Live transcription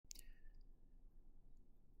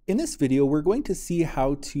In this video, we're going to see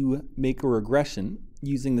how to make a regression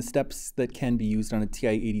using the steps that can be used on a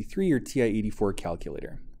TI-83 or TI-84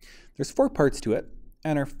 calculator. There's 4 parts to it,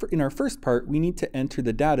 and in our first part, we need to enter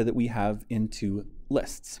the data that we have into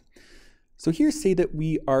lists. So here, say that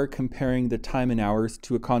we are comparing the time in hours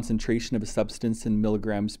to a concentration of a substance in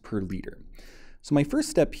milligrams per liter. So my first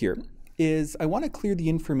step here is I want to clear the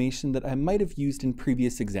information that I might have used in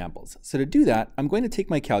previous examples. So to do that, I'm going to take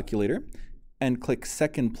my calculator and click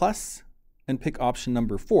second plus and pick option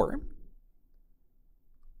number 4.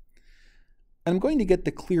 And I'm going to get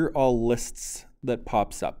the clear all lists that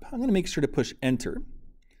pops up. I'm going to make sure to push enter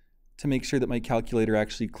to make sure that my calculator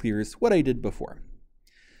actually clears what I did before.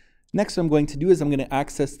 Next, what I'm going to do is I'm going to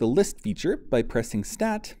access the list feature by pressing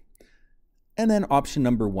stat and then option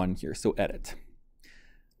number 1 here, so edit.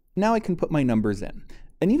 Now I can put my numbers in.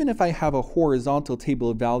 And even if I have a horizontal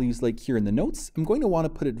table of values like here in the notes, I'm going to want to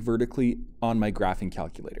put it vertically on my graphing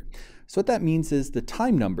calculator. So what that means is the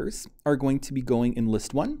time numbers are going to be going in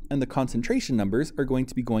list 1 and the concentration numbers are going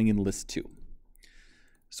to be going in list 2.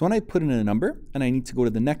 So when I put in a number and I need to go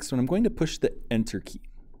to the next one, I'm going to push the enter key.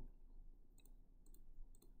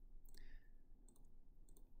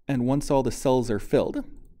 And once all the cells are filled,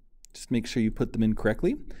 just make sure you put them in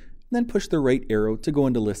correctly, and then push the right arrow to go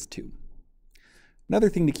into list 2. Another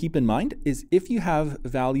thing to keep in mind is if you have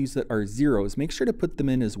values that are zeros, make sure to put them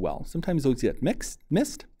in as well. Sometimes those get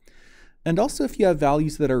missed. And also if you have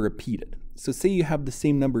values that are repeated. So say you have the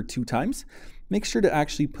same number 2 times, make sure to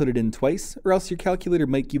actually put it in twice, or else your calculator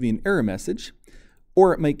might give you an error message,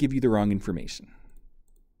 or it might give you the wrong information.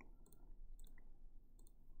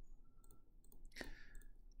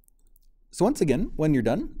 So once again, when you're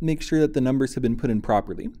done, make sure that the numbers have been put in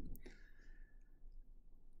properly.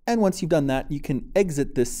 And once you've done that, you can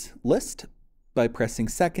exit this list by pressing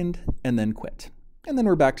second and then quit. And then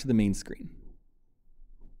we're back to the main screen.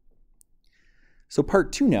 So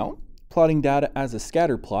part 2 now, plotting data as a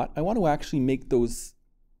scatter plot. I want to actually make those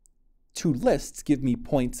 2 lists give me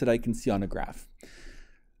points that I can see on a graph.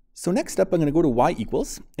 So next up, I'm going to go to y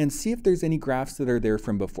equals and see if there's any graphs that are there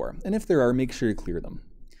from before. And if there are, make sure to clear them.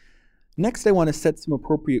 Next, I want to set some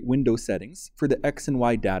appropriate window settings for the x and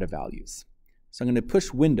y data values. So I'm going to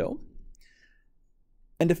push window.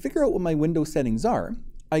 And to figure out what my window settings are,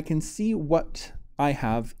 I can see what I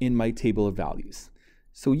have in my table of values.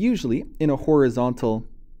 So usually in a horizontal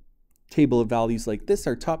table of values like this,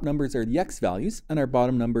 our top numbers are the x values and our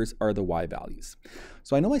bottom numbers are the y values.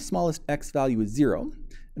 So I know my smallest x value is 0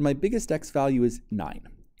 and my biggest x value is 9.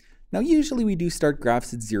 Now usually we do start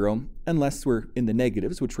graphs at 0 unless we're in the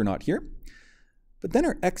negatives, which we're not here. But then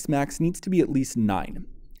our x max needs to be at least 9.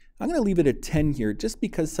 I'm going to leave it at 10 here just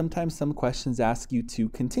because sometimes some questions ask you to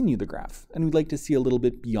continue the graph and we'd like to see a little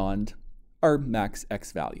bit beyond our max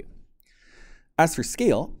x value. As for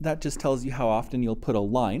scale, that just tells you how often you'll put a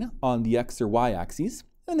line on the x or y axes.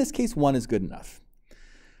 In this case, 1 is good enough.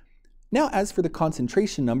 Now as for the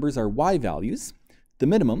concentration numbers, our y values, the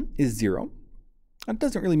minimum is 0. It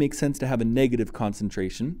doesn't really make sense to have a negative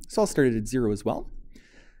concentration, so I'll start it at 0 as well.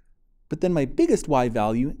 But then my biggest y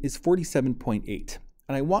value is 47.8.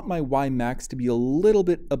 And I want my y max to be a little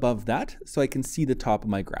bit above that so I can see the top of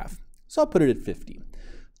my graph. So I'll put it at 50.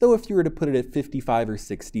 Though if you were to put it at 55 or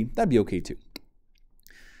 60, that'd be okay too.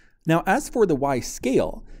 Now as for the y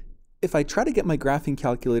scale, if I try to get my graphing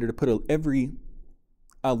calculator to put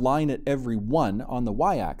a line at every 1 on the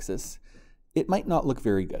y-axis, it might not look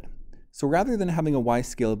very good. So rather than having a y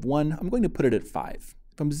scale of 1, I'm going to put it at 5.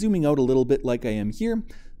 If I'm zooming out a little bit like I am here,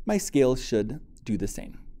 my scale should do the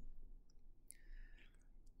same.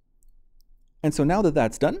 And so now that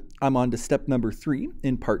that's done, I'm on to step number 3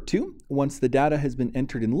 in part 2. Once the data has been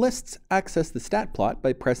entered in lists, access the stat plot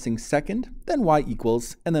by pressing second, then y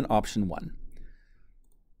equals, and then option 1.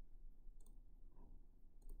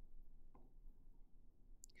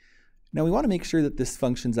 Now we want to make sure that this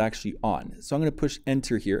function's actually on. So I'm going to push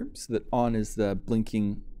enter here so that on is the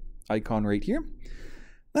blinking icon right here.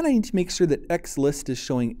 Then I need to make sure that X list is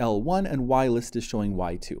showing L1 and Y list is showing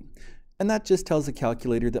Y2. And that just tells the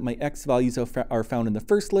calculator that my X values are found in the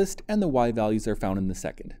first list and the Y values are found in the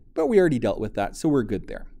second. But we already dealt with that, so we're good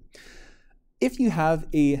there. If you have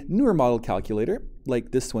a newer model calculator,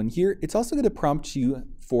 like this one here, it's also going to prompt you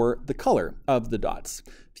for the color of the dots.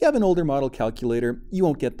 If you have an older model calculator, you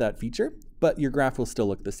won't get that feature, but your graph will still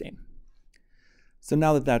look the same. So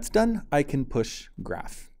now that that's done, I can push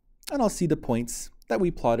graph, and I'll see the points that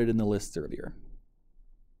we plotted in the lists earlier.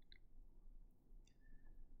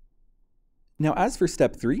 Now as for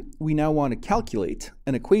step 3, we now want to calculate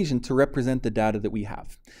an equation to represent the data that we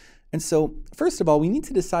have. And so, first of all, we need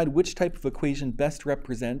to decide which type of equation best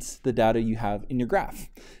represents the data you have in your graph.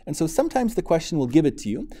 And so sometimes the question will give it to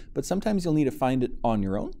you, but sometimes you'll need to find it on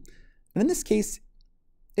your own. And in this case,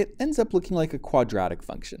 it ends up looking like a quadratic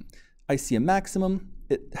function. I see a maximum,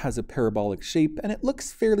 it has a parabolic shape, and it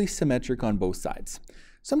looks fairly symmetric on both sides.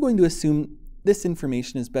 So I'm going to assume this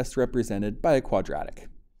information is best represented by a quadratic.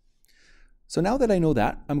 So now that I know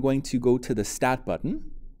that, I'm going to go to the Stat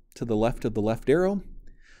button, to the left of the left arrow.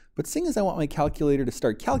 But seeing as I want my calculator to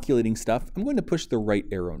start calculating stuff, I'm going to push the right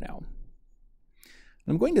arrow now. And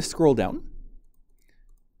I'm going to scroll down.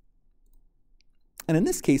 And in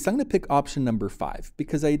this case, I'm going to pick option number 5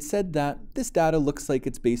 because I had said that this data looks like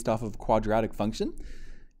it's based off of a quadratic function.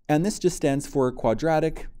 And this just stands for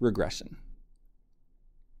quadratic regression.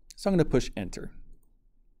 So I'm going to push enter.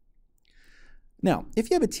 Now, if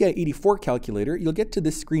you have a TI-84 calculator, you'll get to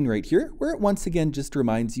this screen right here, where it once again just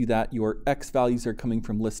reminds you that your X values are coming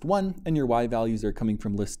from list 1 and your Y values are coming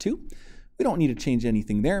from list 2. We don't need to change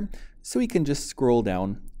anything there, so we can just scroll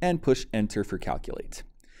down and push enter for calculate.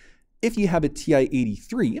 If you have a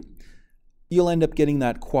TI-83, you'll end up getting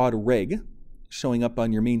that quad reg showing up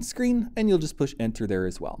on your main screen, and you'll just push enter there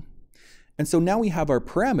as well. And so now we have our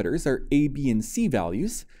parameters, our A, B, and C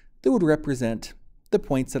values, that would represent the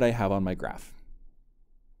points that I have on my graph.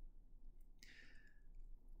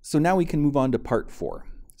 So now we can move on to part 4.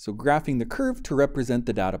 So graphing the curve to represent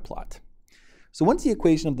the data plot. So once the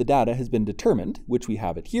equation of the data has been determined, which we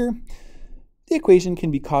have it here, the equation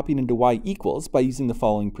can be copied into y equals by using the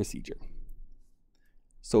following procedure.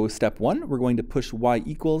 So step 1, we're going to push y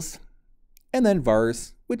equals, and then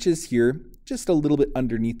vars, which is here, just a little bit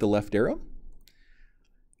underneath the left arrow.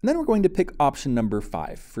 And then we're going to pick option number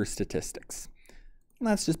 5 for statistics. And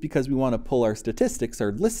that's just because we want to pull our statistics,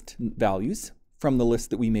 our list values, from the list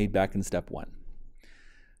that we made back in step 1.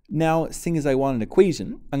 Now, seeing as I want an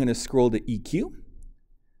equation, I'm going to scroll to EQ,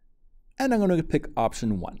 and I'm going to pick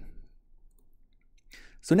option 1.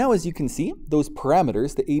 So now, as you can see, those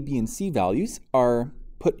parameters, the A, B, and C values, are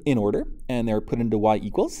put in order, and they're put into y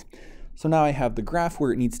equals. So now I have the graph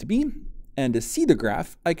where it needs to be, and to see the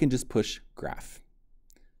graph, I can just push graph.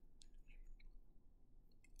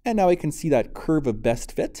 And now I can see that curve of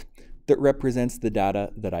best fit that represents the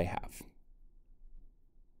data that I have.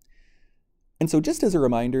 And so just as a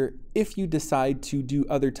reminder, if you decide to do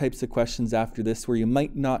other types of questions after this where you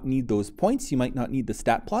might not need those points, you might not need the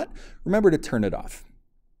stat plot, remember to turn it off.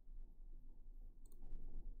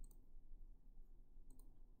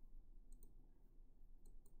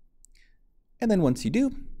 And then once you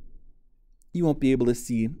do, you won't be able to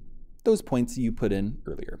see those points that you put in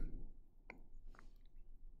earlier.